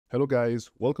Hello guys,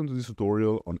 welcome to this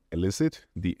tutorial on Elicit,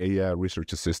 the AI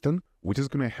research assistant, which is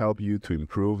going to help you to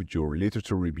improve your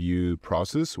literature review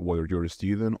process, whether you're a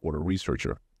student or a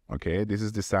researcher. Okay, this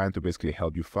is designed to basically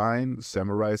help you find,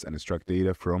 summarize, and extract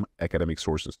data from academic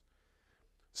sources.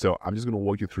 So I'm just going to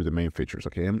walk you through the main features,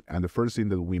 okay? And the first thing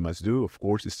that we must do, of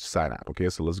course, is to sign up, okay?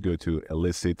 So let's go to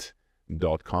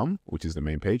elicit.com, which is the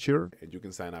main page here. And you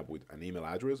can sign up with an email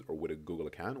address or with a Google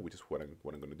account, which is what I'm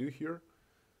going to do here.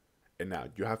 And now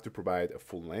you have to provide a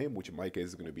full name, which in my case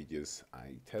is going to be just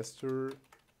iTester.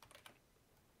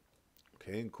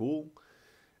 Okay, cool.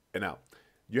 And now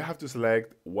you have to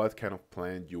select what kind of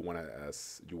plan you want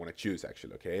to choose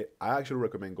actually. Okay, I actually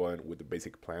recommend going with the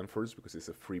basic plan first because it's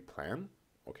a free plan.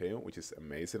 Okay, which is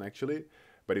amazing actually.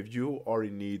 But if you are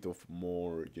in need of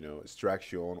more,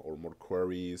 extraction or more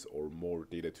queries or more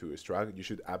data to extract, you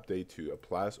should update to a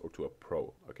plus or to a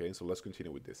pro. Okay, so let's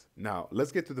continue with this. Now,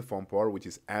 let's get to the fun part, which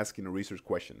is asking a research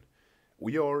question.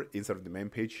 We are inside of the main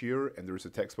page here, and there is a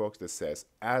text box that says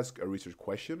ask a research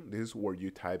question. This is where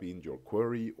you type in your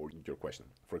query or your question.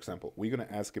 For example, we're going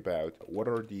to ask about what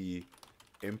are the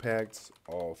impacts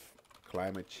of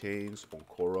climate change on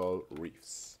coral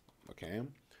reefs. Okay.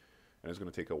 And it's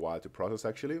going to take a while to process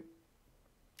actually.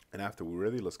 And after we're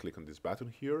ready, let's click on this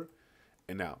button here.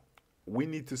 And now we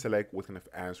need to select what kind of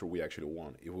answer we actually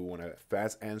want. If we want a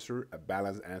fast answer, a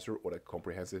balanced answer, or a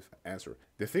comprehensive answer.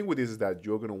 The thing with this is that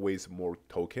you're going to waste more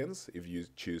tokens if you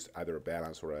choose either a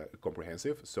balanced or a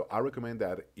comprehensive. So I recommend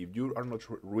that if you are not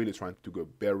really trying to go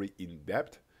very in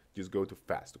depth, just go to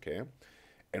fast, okay?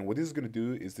 And what this is going to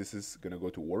do is this is going to go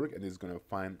to work and it's going to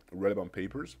find relevant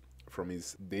papers from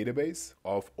his database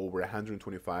of over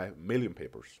 125 million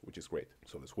papers, which is great.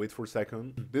 So let's wait for a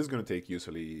second. This is going to take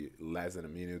usually less than a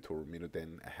minute or a minute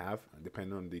and a half,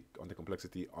 depending on the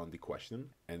complexity on the question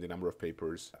and the number of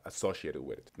papers associated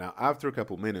with it. Now, after a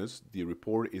couple minutes, the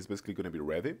report is basically going to be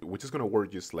ready, which is going to work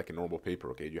just like a normal paper,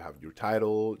 okay? You have your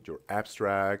title, your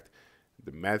abstract,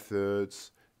 the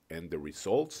methods, and the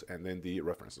results, and then the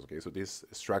references, okay? So this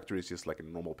structure is just like a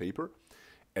normal paper.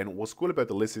 And what's cool about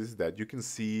Elicit is that you can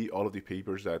see all of the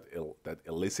papers that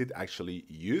Elicit actually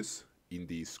use in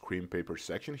the screen paper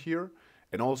section here,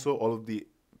 and also all of the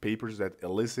papers that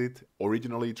Elicit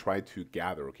originally tried to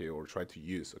gather, okay, or tried to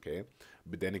use, okay,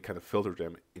 but then it kind of filtered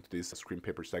them into this screen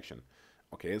paper section.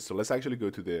 Okay, so let's actually go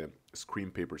to the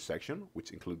screen paper section,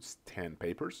 which includes 10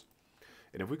 papers.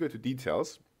 And if we go to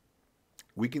details,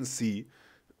 we can see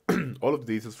all of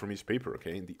the details from each paper,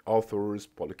 okay? The authors,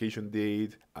 publication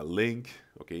date, a link,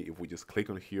 okay? If we just click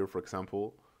on here, for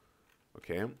example,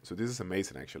 okay? So this is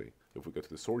amazing, actually. If we go to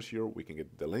the source here, we can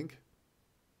get the link.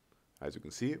 As you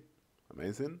can see,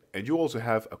 amazing. And you also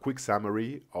have a quick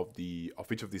summary of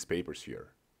each of these papers here,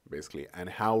 basically, and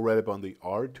how relevant they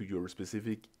are to your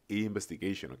specific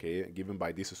investigation, okay? Given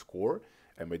by this score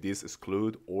and by this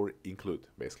exclude or include,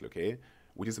 basically, okay?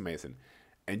 Which is amazing.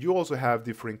 And you also have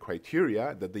different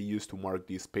criteria that they use to mark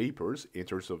these papers in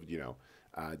terms of,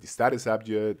 the study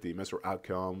subject, the measure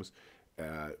outcomes,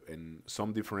 and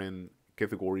some different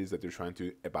categories that they're trying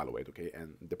to evaluate, okay?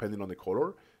 And depending on the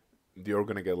color, they're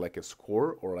going to get like a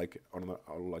score or like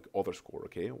other score,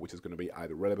 okay? Which is going to be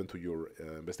either relevant to your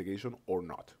investigation or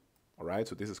not, all right?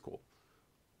 So this is cool.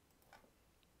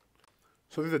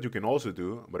 Something that you can also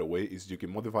do, by the way, is you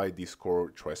can modify the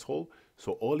score threshold.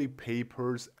 So only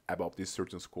papers above this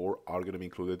certain score are going to be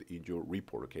included in your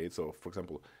report, okay? So for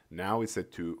example, now it's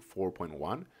set to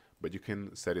 4.1, but you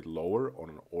can set it lower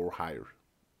or higher,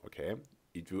 okay?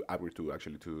 If you upgrade to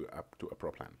actually up to a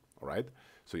pro plan, all right?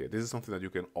 So yeah, this is something that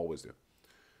you can always do.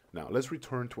 Now let's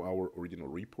return to our original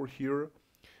report here.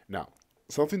 Now,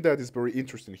 something that is very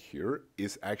interesting here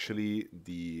is actually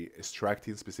the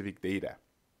extracting specific data.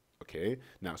 Okay,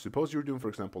 now suppose you're doing, for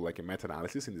example, like a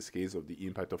meta-analysis in this case of the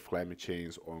impact of climate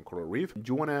change on coral reef.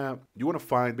 You wanna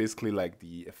find basically like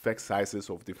the effect sizes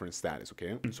of different studies.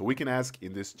 Okay, so we can ask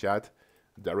in this chat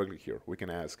directly here. We can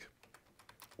ask,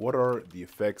 what are the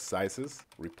effect sizes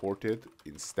reported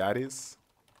in studies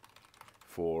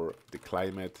for the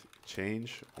climate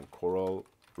change on coral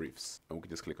reefs? And we can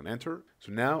just click on enter.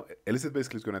 So now Elicit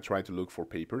basically is going to try to look for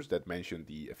papers that mention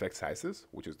the effect sizes,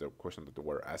 which is the question that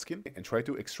we're asking, and try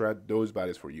to extract those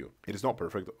values for you. It is not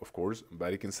perfect, of course,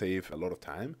 but it can save a lot of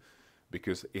time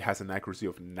because it has an accuracy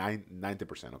of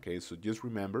 90%, okay? So just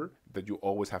remember that you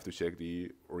always have to check the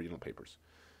original papers.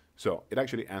 So it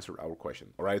actually answered our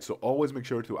question, all right? So always make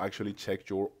sure to actually check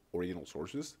your original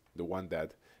sources, the one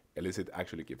that Elicit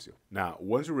actually gives you. Now,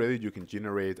 once you're ready, you can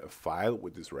generate a file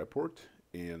with this report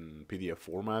in PDF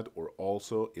format or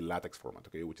also in LaTeX format,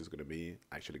 okay, which is going to be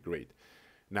actually great.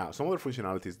 Now, some other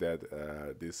functionalities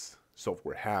that this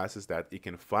software has is that it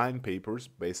can find papers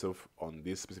based on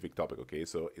this specific topic. Okay,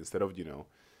 so instead of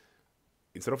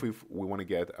if we want to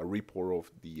get a report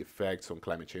of the effects on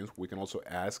climate change, we can also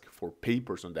ask for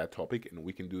papers on that topic, and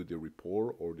we can do the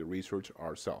report or the research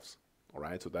ourselves. All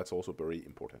right, so that's also very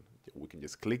important. We can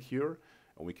just click here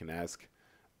and we can ask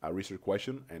a research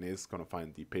question, and it's going to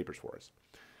find the papers for us.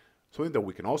 Something that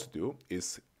we can also do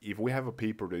is, if we have a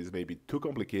paper that is maybe too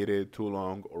complicated, too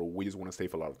long, or we just want to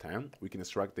save a lot of time, we can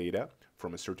extract data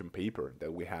from a certain paper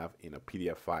that we have in a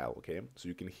PDF file, okay? So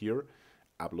you can here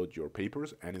upload your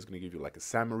papers, and it's going to give you like a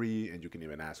summary, and you can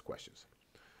even ask questions,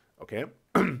 okay?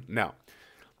 Now,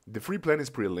 the free plan is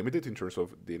pretty limited in terms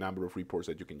of the number of reports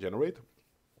that you can generate.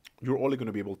 You're only going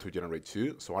to be able to generate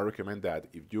 2, so I recommend that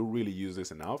if you really use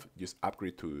this enough, just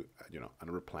upgrade to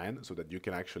another plan so that you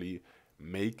can actually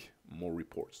make more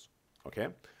reports, okay?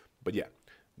 But yeah,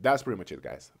 that's pretty much it,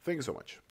 guys. Thank you so much.